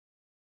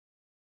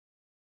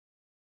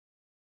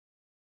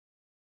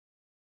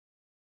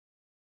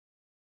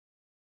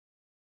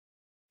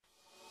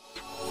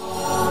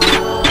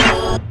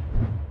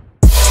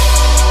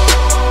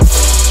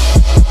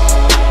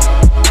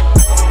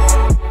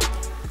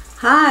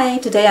Hi,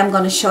 today I'm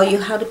going to show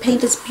you how to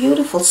paint this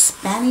beautiful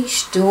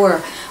Spanish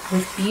door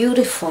with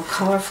beautiful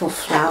colorful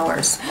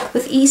flowers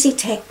with easy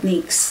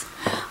techniques.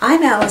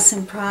 I'm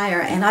Allison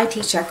Pryor and I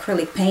teach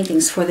acrylic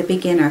paintings for the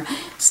beginner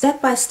step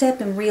by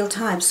step in real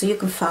time so you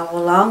can follow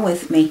along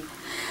with me.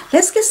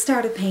 Let's get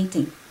started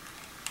painting.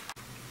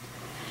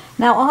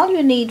 Now all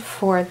you need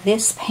for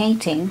this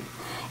painting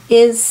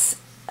is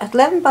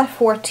 11 by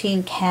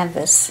 14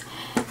 canvas,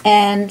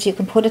 and you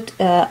can put it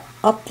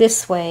up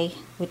this way,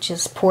 which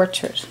is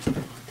portrait,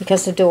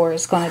 because the door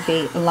is going to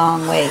be a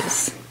long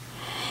ways.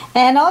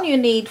 And all you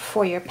need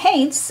for your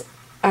paints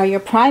are your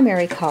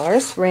primary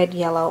colors, red,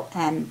 yellow,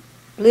 and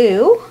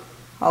blue,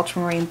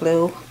 ultramarine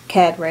blue,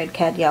 cad red,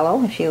 cad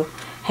yellow, if you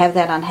have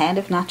that on hand.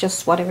 If not,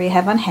 just whatever you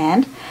have on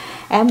hand,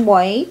 and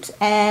white,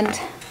 and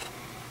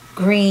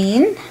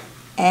green,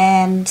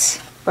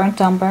 and burnt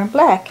umber, and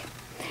black.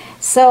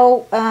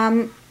 So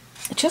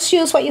just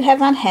use what you have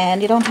on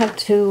hand. You don't have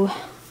to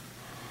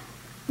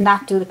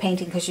not do the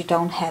painting because you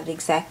don't have the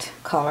exact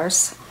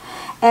colors.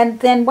 And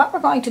then what we're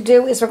going to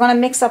do is we're going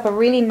to mix up a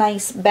really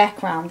nice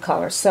background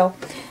color. So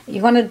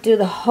you're going to do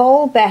the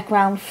whole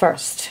background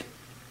first.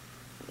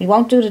 You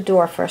won't do the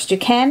door first. You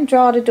can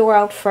draw the door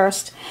out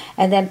first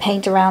and then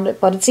paint around it,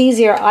 but it's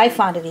easier, I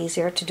find it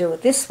easier to do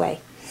it this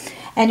way.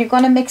 And you're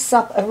going to mix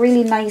up a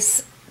really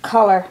nice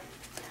color,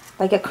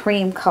 like a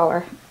cream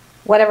color,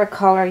 whatever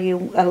color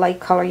a light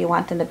color you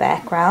want in the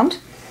background.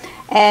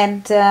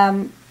 And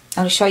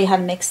I'll show you how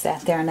to mix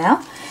that there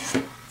now.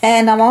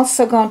 And I'm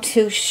also going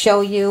to show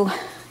you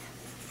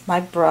my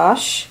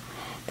brush.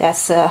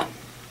 That's a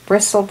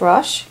bristle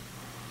brush,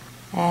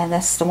 and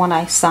that's the one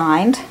I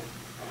signed.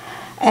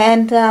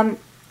 And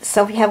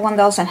so if you have one of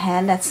those on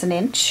hand, that's 1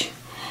 inch.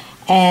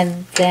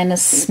 And then a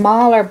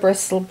smaller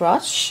bristle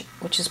brush,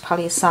 which is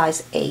probably a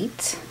size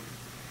 8.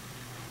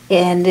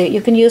 And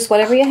you can use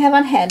whatever you have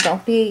on hand.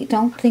 Don't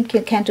think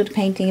you can't do the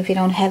painting if you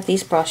don't have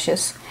these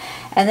brushes.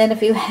 And then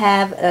if you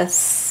have a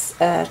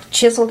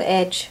chiseled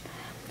edge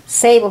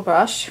sable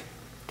brush,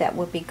 that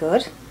would be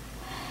good,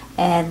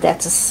 and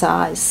that's a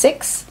size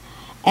 6.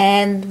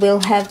 And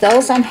we'll have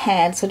those on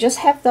hand, so just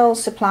have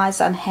those supplies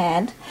on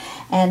hand,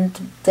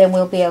 and then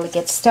we'll be able to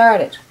get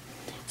started.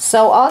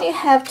 So all you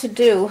have to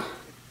do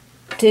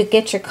to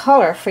get your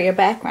color for your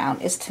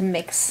background is to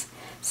mix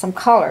some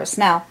colors.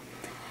 Now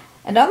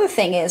another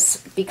thing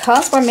is,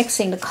 because we're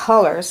mixing the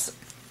colors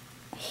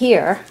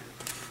here,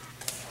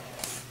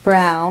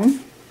 brown,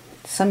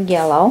 some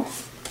yellow,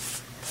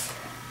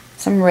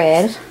 some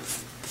red,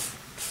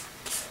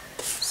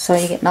 so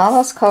you're getting all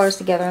those colors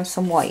together, and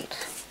some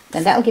white,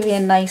 and that'll give you a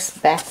nice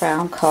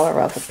background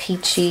color of a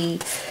peachy,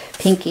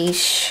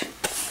 pinkish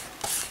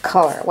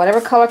color.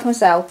 Whatever color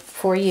comes out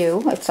for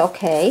you, it's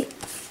okay.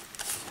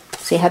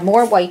 So you have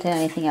more white than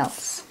anything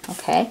else.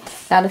 Okay,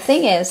 now the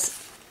thing is,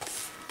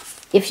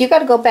 if you got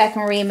to go back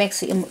and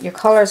remix it, your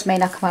colors may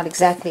not come out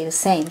exactly the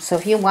same. So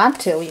if you want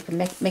to, you can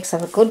mix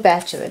up a good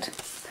batch of it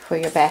for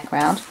your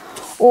background,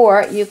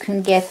 or you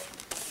can get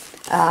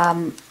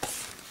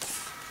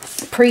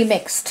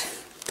pre-mixed,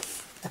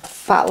 a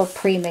bottle of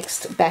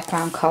pre-mixed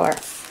background color.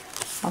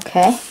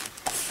 Okay,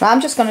 but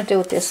I'm just going to do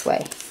it this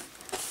way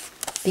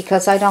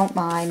because I don't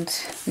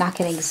mind not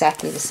getting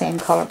exactly the same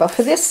color. But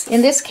for this,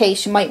 in this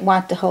case, you might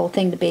want the whole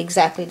thing to be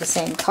exactly the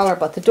same color,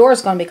 but the door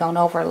is going to be going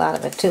over a lot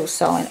of it too,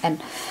 so and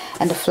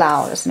the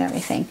flowers and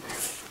everything.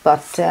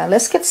 But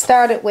let's get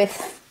started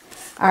with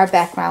our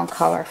background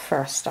color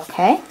first.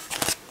 Okay,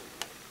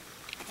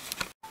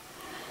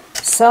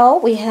 so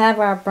we have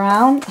our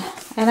brown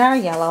and our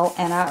yellow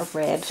and our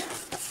red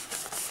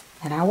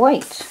and our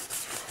white.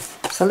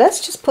 So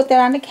let's just put that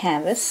on the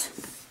canvas,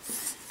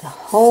 the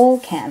whole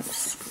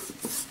canvas.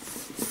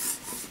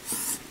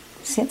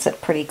 See, it's a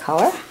pretty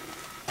color.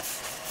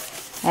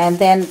 And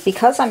then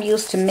because I'm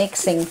used to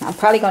mixing, I'm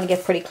probably going to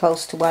get pretty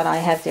close to what I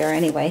have there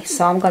anyway.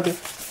 So I'm going to be,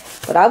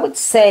 but I would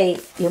say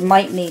you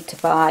might need to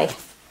buy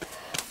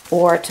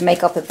or to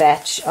make up a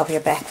batch of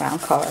your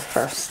background color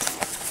first.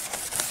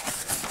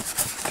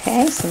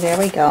 Okay, so there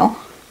we go.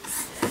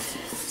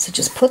 So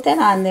just put that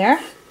on there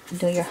and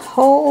do your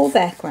whole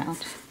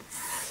background.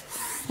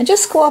 And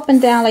just go up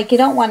and down, like you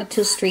don't want it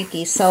too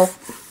streaky, so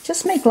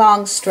just make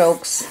long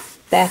strokes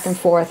back and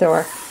forth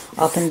or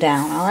up and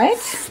down, alright?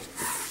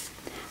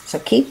 So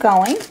keep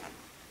going.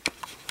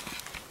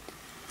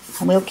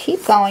 And we'll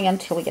keep going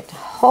until we get the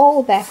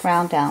whole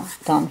background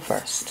done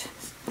first.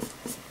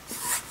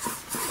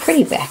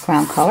 Pretty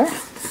background color.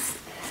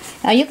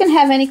 Now you can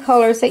have any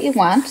colors that you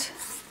want.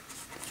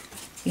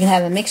 You can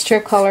have a mixture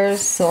of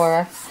colors,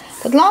 but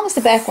as long as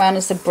the background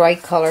is a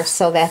bright color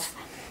so that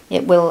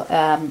it will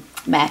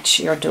match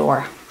your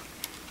door.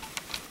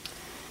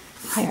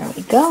 There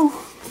we go.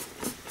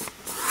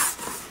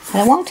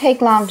 And it won't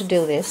take long to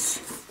do this,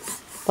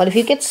 but if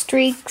you get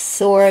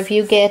streaks or if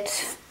you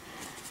get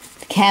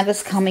the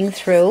canvas coming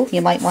through,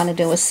 you might want to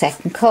do a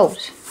second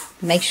coat.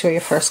 Make sure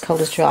your first coat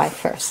is dry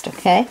first,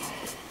 okay?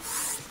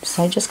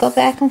 So just go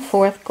back and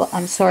forth,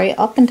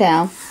 up and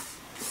down,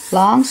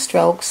 long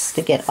strokes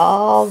to get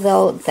all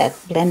that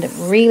blended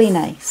really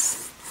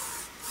nice.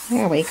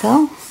 There we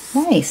go.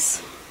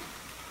 Nice.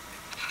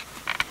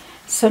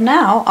 So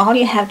now all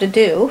you have to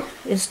do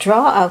is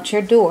draw out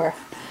your door.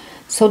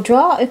 So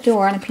draw a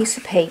door on a piece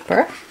of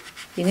paper.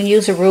 You can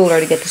use a ruler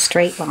to get the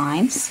straight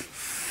lines.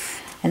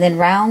 And then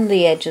round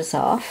the edges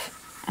off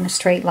on a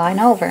straight line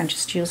over and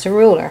just use a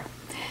ruler.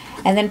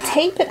 And then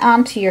tape it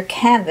onto your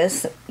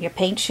canvas. Your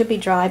paint should be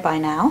dry by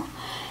now.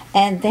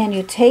 And then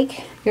you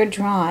take your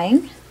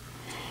drawing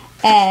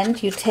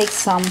and you take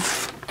some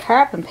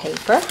carbon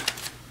paper.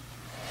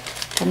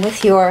 And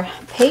with your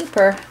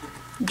paper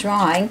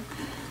drawing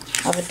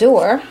of a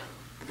door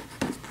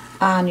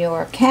on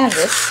your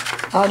canvas,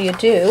 all you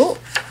do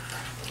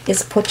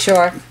is put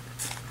your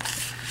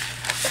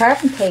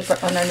carbon paper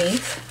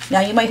underneath.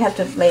 Now you might have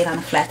to lay it on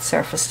a flat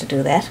surface to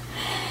do that,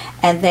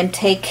 and then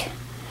take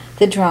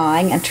the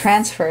drawing and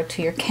transfer it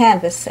to your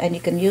canvas, and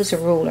you can use a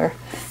ruler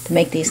to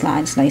make these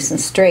lines nice and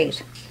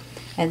straight.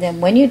 And then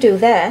when you do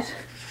that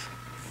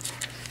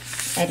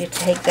and you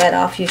take that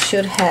off, you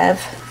should have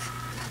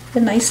a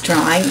nice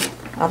drawing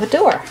of a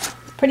door.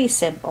 Pretty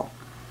simple.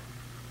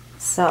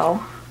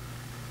 So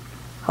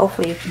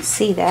hopefully you can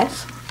see that.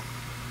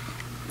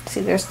 See,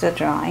 there's the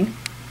drawing,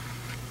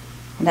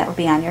 and that will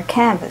be on your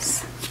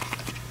canvas.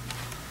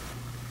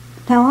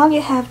 Now all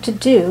you have to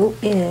do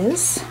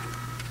is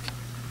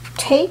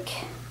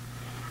take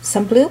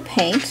some blue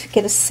paint,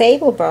 get a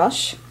sable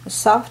brush, a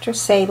softer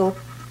sable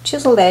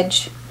chiseled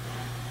edge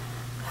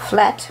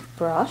flat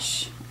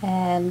brush,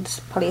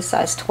 and probably a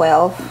size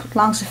 12, as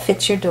long as it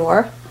fits your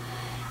door.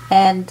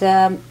 And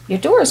your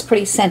door is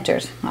pretty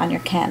centered on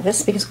your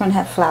canvas because we're going to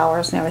have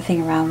flowers and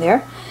everything around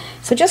there.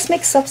 So just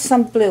mix up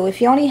some blue.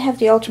 If you only have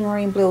the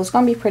ultramarine blue, it's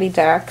going to be pretty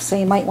dark, so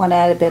you might want to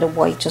add a bit of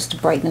white just to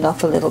brighten it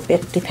up a little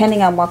bit,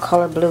 depending on what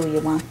color blue you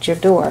want your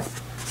door.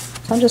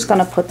 So I'm just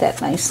going to put that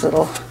nice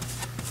little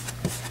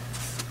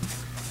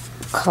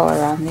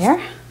color on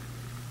there.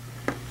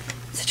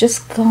 So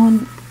just go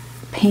and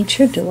paint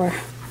your door.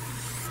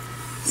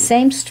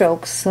 Same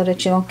strokes so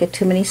that you don't get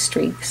too many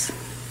streaks.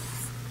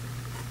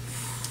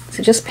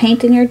 So just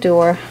paint in your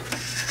door.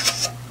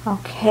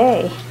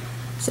 Okay.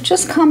 So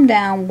just come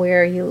down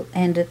where you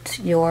ended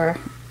your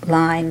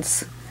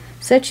lines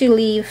so that you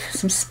leave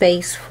some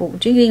space for, you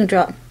can even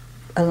draw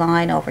a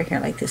line over here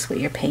like this with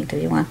your paint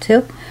if you want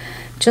to,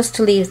 just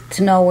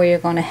to know where you're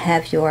going to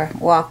have your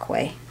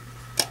walkway.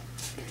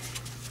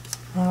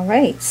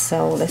 Alright,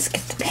 so let's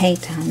get the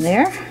paint on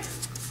there.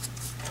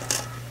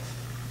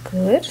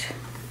 Good.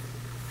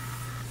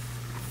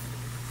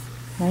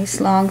 Nice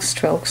long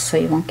strokes so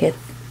you won't get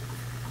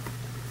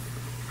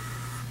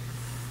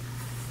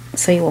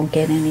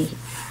any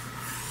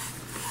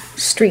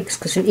streaks,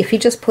 because if you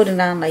just put it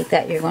on like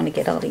that, you're going to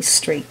get all these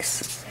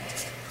streaks.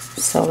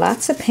 So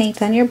lots of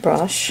paint on your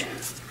brush,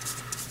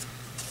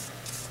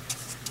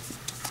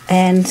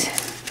 and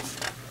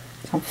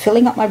I'm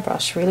filling up my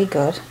brush really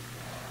good.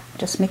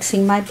 Just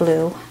mixing my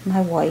blue,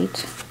 my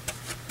white,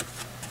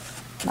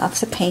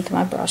 lots of paint on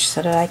my brush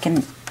so that I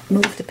can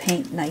move the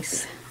paint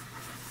nice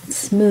and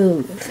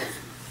smooth.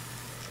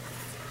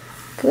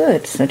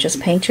 Good. So just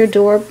paint your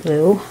door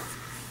blue,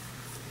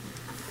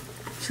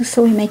 just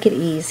so we make it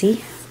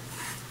easy.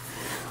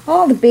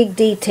 All the big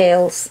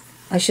details,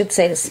 I should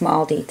say the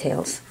small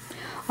details,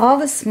 all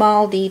the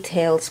small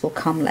details will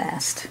come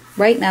last.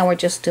 Right now we're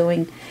just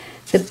doing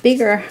the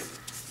bigger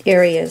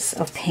areas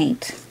of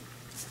paint,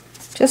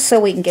 just so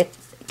we can get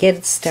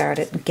it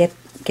started and get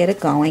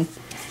it going,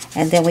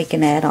 and then we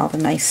can add all the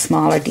nice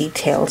smaller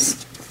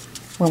details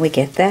when we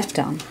get that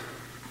done.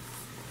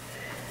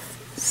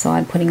 So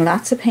I'm putting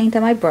lots of paint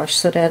on my brush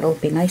so that it'll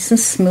be nice and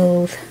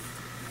smooth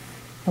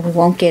and we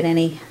won't get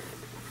any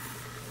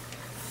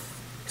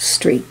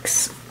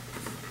streaks.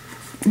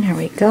 There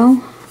we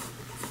go.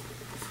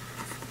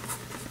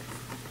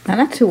 I'm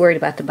not too worried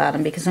about the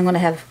bottom because I'm going to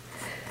have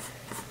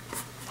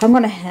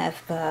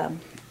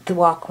the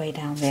walkway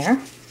down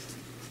there.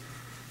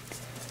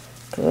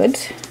 Good.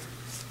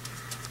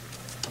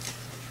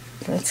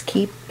 Let's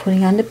keep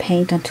putting on the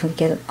paint until we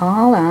get it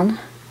all on.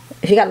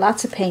 If you got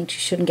lots of paint, you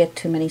shouldn't get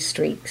too many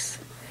streaks.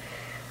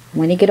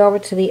 When you get over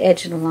to the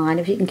edge of the line,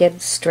 if you can get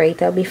it straight,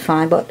 that'll be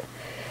fine. But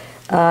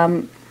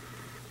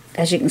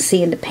as you can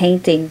see in the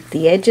painting,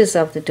 the edges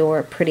of the door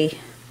are pretty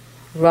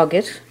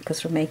rugged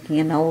because we're making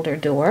an older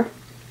door.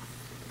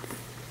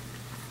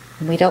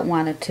 And we don't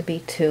want it to be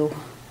too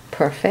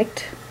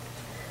perfect.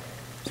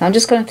 So I'm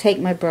just going to take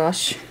my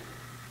brush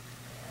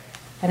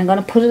and I'm going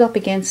to put it up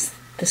against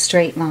the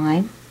straight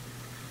line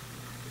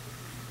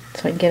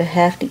so I can get a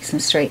half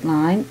decent straight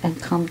line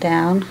and come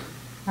down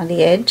on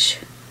the edge.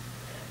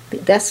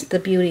 That's the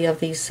beauty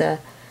of these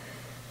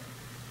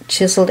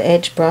chiseled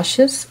edge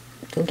brushes.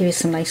 They'll give you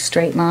some nice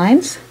straight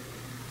lines.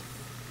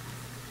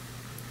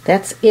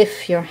 That's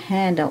if your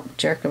hand don't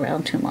jerk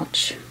around too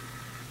much.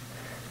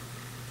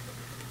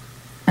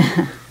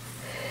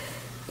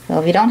 So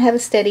if you don't have a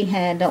steady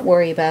hand, don't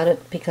worry about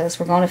it, because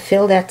we're going to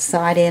fill that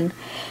side in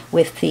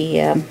with the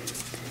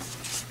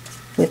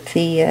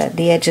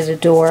edge of the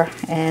door,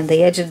 and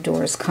the edge of the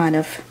door is kind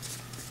of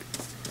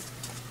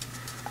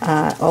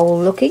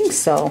old looking,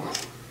 so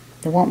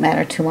it won't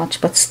matter too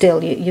much. But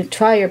still, you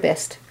try your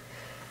best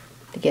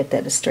to get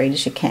that as straight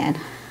as you can.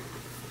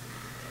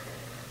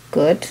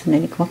 Good. And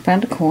then you come up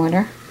around the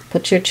corner.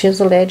 Put your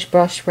chisel edge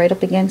brush right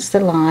up against the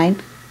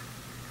line.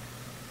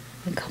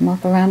 And come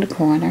up around the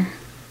corner.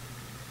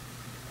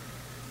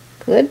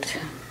 Good.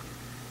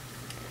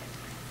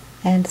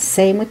 And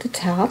same with the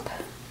top.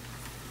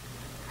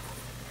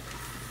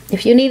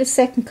 If you need a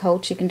second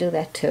coat, you can do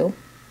that too.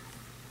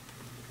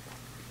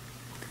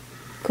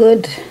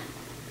 Good.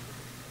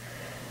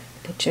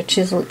 Put your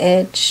chisel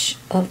edge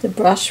of the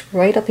brush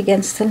right up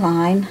against the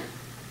line.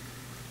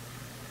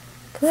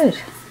 Good.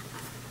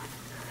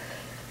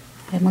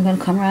 And we're going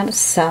to come around the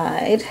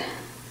side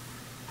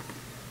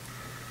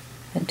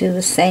and do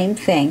the same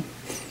thing.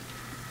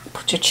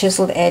 Put your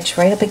chiseled edge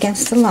right up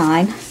against the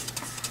line.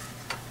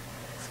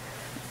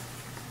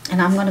 And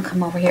I'm going to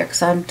come over here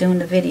because I'm doing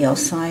the video,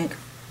 so I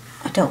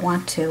don't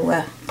want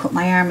to put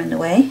my arm in the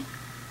way.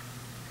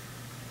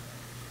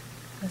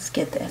 Let's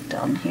get that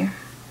done here.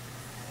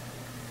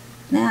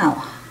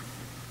 Now,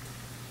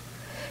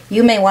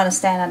 you may want to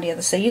stand on the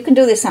other side. You can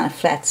do this on a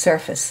flat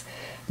surface.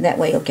 That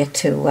way you'll get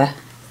to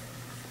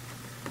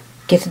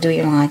do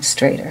your line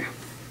straighter.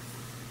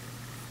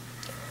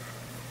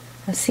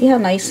 Now see how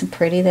nice and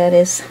pretty that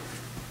is?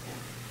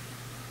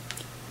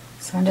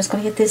 So I'm just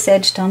going to get this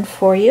edge done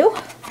for you.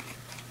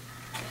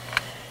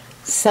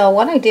 So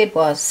what I did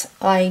was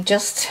I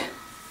just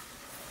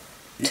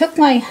took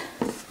my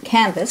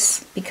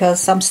canvas,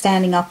 because I'm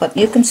standing up, but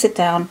you can sit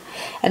down,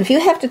 and if you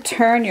have to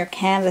turn your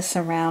canvas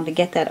around to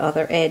get that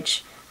other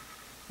edge,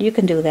 you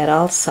can do that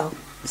also.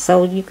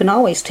 So you can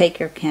always take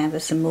your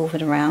canvas and move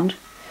it around,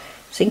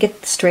 so you can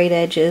get straight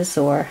edges,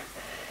 or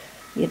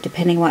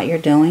depending what you're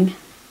doing,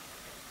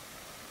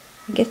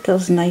 get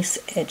those nice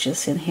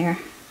edges in here.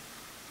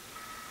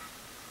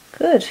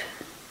 Good.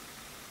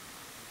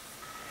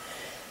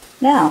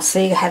 Now, so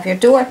you have your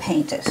door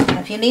painted.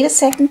 If you need a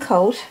second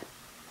coat,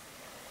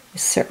 you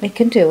certainly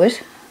can do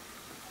it.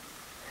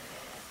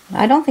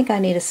 I don't think I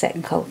need a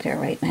second coat there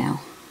right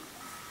now.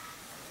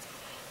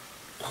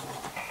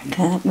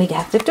 We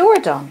have the door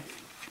done.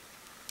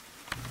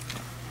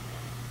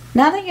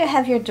 Now that you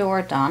have your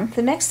door done,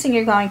 the next thing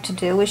you're going to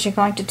do is you're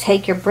going to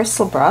take your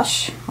bristle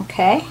brush,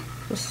 okay?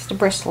 This is the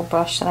bristle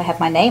brush that I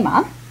have my name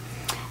on.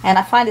 And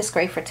I find this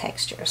great for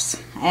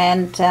textures.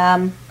 And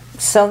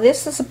so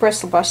this is a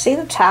bristle brush. See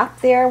the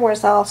top there where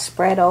it's all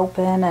spread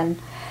open, and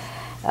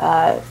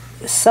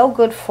so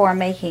good for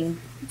making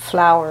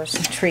flowers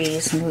and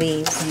trees and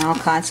leaves and all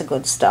kinds of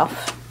good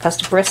stuff, because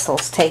the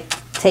bristles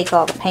take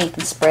all the paint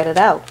and spread it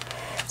out.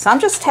 So I'm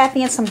just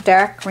tapping in some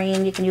dark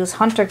green. You can use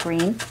hunter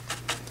green,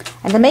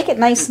 and to make it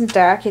nice and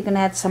dark you can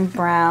add some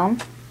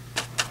brown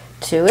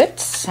to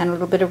it and a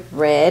little bit of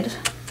red,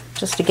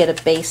 just to get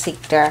a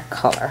basic dark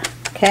color.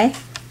 Okay,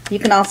 you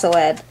can also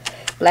add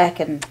black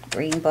and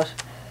green, but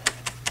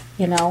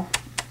you know,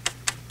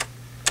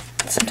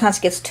 sometimes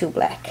it gets too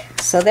black.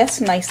 So that's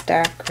a nice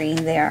dark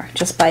green there,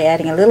 just by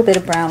adding a little bit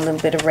of brown, a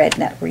little bit of red,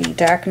 and that really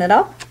darken it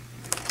up.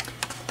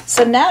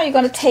 So now you're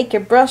going to take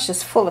your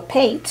brushes full of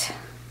paint,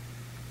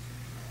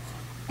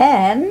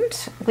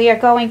 and we are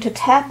going to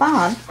tap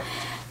on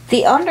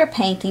the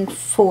underpainting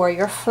for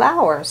your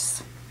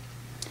flowers.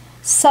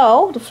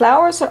 So the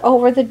flowers are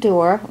over the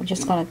door. We're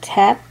just going to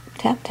tap,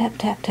 tap, tap,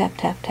 tap, tap,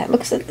 tap, tap.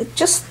 Look,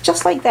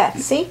 just like that.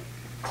 See?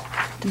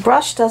 The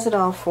brush does it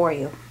all for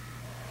you.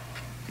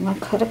 I'm going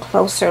to put a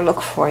closer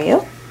look for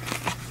you.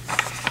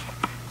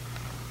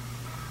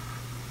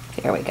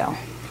 There we go.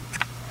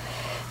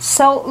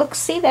 So look,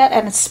 see that?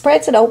 And it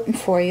spreads it open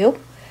for you.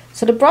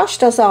 So the brush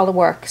does all the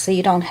work, so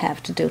you don't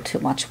have to do too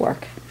much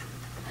work.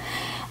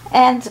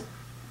 And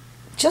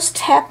just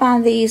tap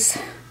on these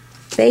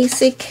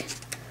basic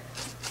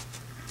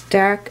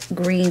dark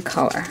green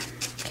color,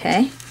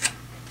 okay?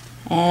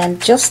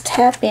 And just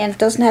tap in. It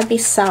doesn't have to be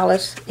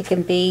solid. It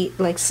can be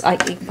like,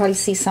 you can probably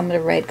see some of the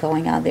red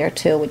going on there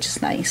too, which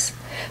is nice.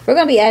 We're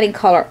going to be adding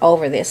color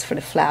over this for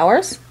the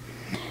flowers.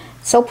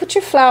 So put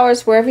your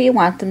flowers wherever you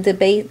want them,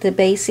 the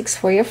basics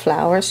for your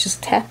flowers.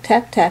 Just tap,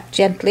 tap, tap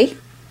gently.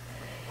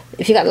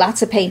 If you got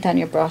lots of paint on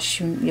your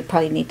brush, you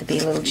probably need to be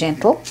a little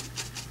gentle.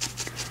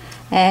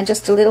 And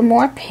just a little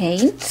more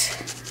paint.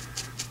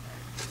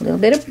 A little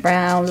bit of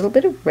brown, a little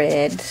bit of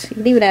red. You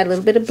can even add a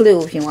little bit of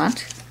blue if you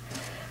want.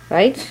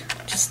 Right?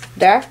 Just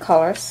dark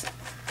colors.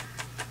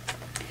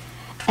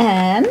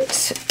 And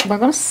we're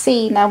going to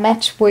see now,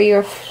 match where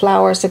your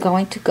flowers are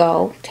going to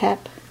go.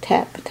 Tap,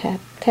 tap, tap,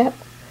 tap.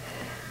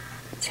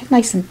 See how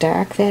nice and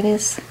dark that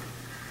is?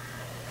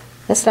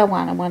 That's what I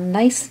want. I want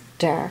nice and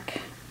dark.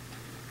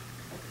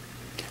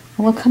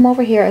 And we'll come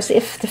over here as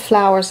if the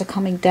flowers are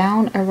coming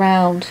down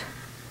around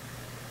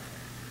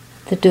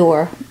the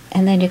door,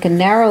 and then you can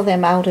narrow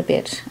them out a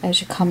bit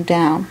as you come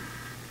down.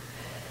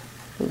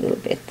 A little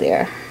bit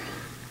there.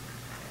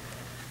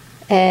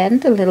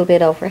 And a little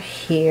bit over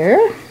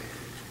here.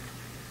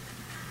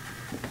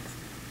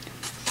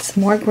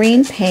 Some more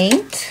green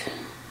paint.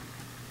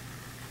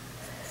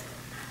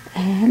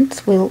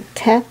 And we'll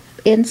tap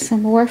in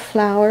some more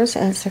flowers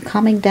as they're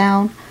coming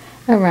down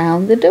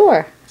around the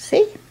door.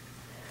 See? Isn't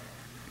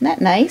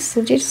that nice?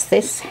 So just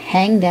this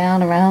hang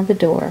down around the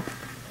door.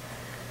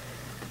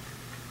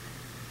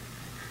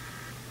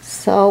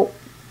 So,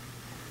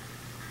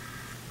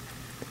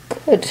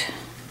 good.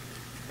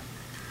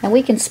 And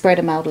we can spread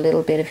them out a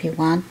little bit if you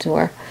want,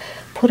 or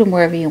put them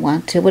wherever you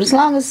want to. But as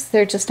long as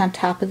they're just on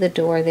top of the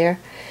door there,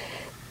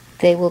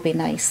 they will be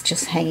nice,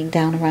 just hanging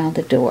down around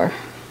the door.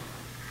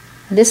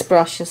 And this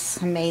brush is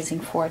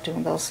amazing for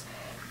doing those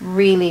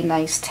really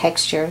nice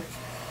texture.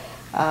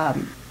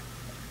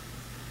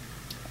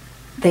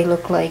 They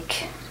look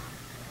like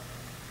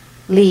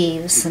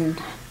leaves,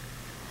 and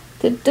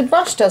the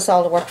brush does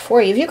all the work for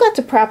you. If you got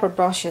the proper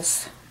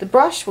brushes, the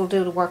brush will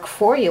do the work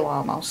for you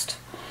almost.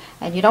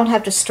 And you don't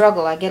have to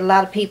struggle. I get a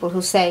lot of people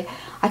who say,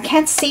 I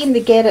can't seem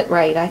to get it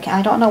right.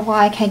 I don't know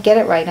why I can't get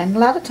it right. And a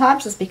lot of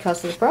times it's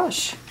because of the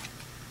brush.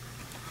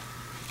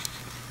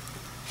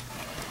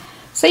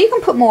 So you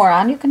can put more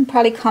on. You can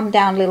probably come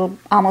down a little,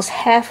 almost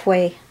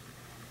halfway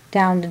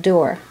down the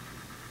door.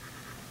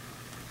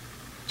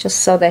 Just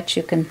so that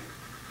you can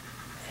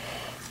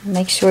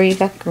make sure you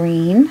got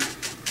green.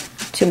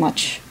 Too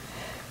much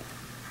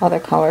other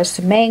colors.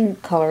 The main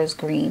color is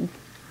green.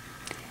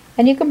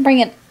 And you can bring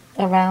it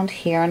around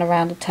here and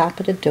around the top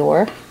of the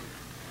door.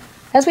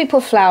 As we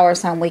put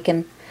flowers on, we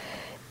can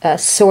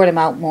sort them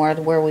out more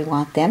to where we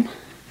want them.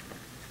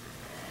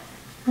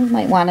 We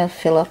might want to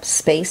fill up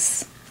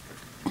space.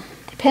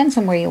 Depends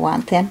on where you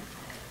want them.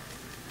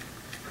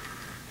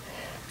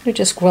 They're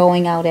just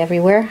growing out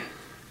everywhere,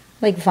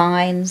 like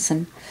vines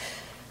and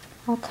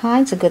all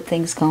kinds of good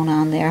things going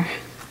on there.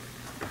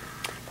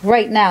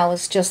 Right now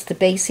it's just the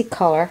basic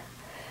color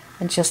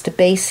and just the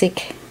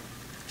basic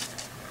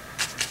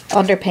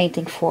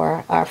underpainting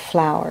for our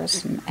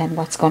flowers and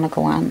what's going to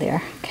go on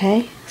there.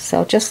 Okay,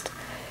 so just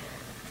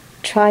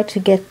try to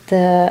get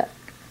the,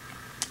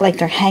 like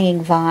they're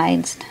hanging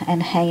vines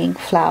and hanging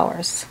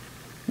flowers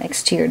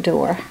next to your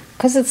door,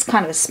 because it's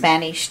kind of a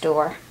Spanish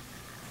door.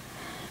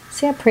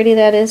 See how pretty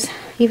that is?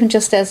 Even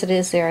just as it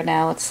is there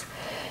now, it's,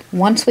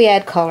 once we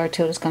add color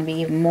to it, it's going to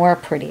be even more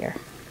prettier.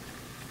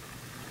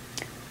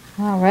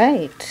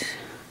 Alright,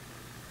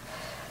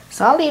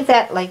 so I'll leave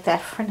that like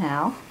that for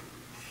now.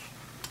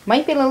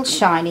 Might be a little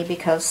shiny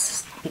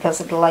because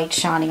of the light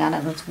shining on it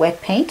and it's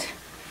wet paint,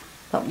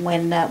 but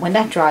when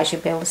that dries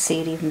you'll be able to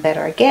see it even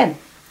better again.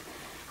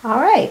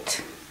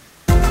 Alright,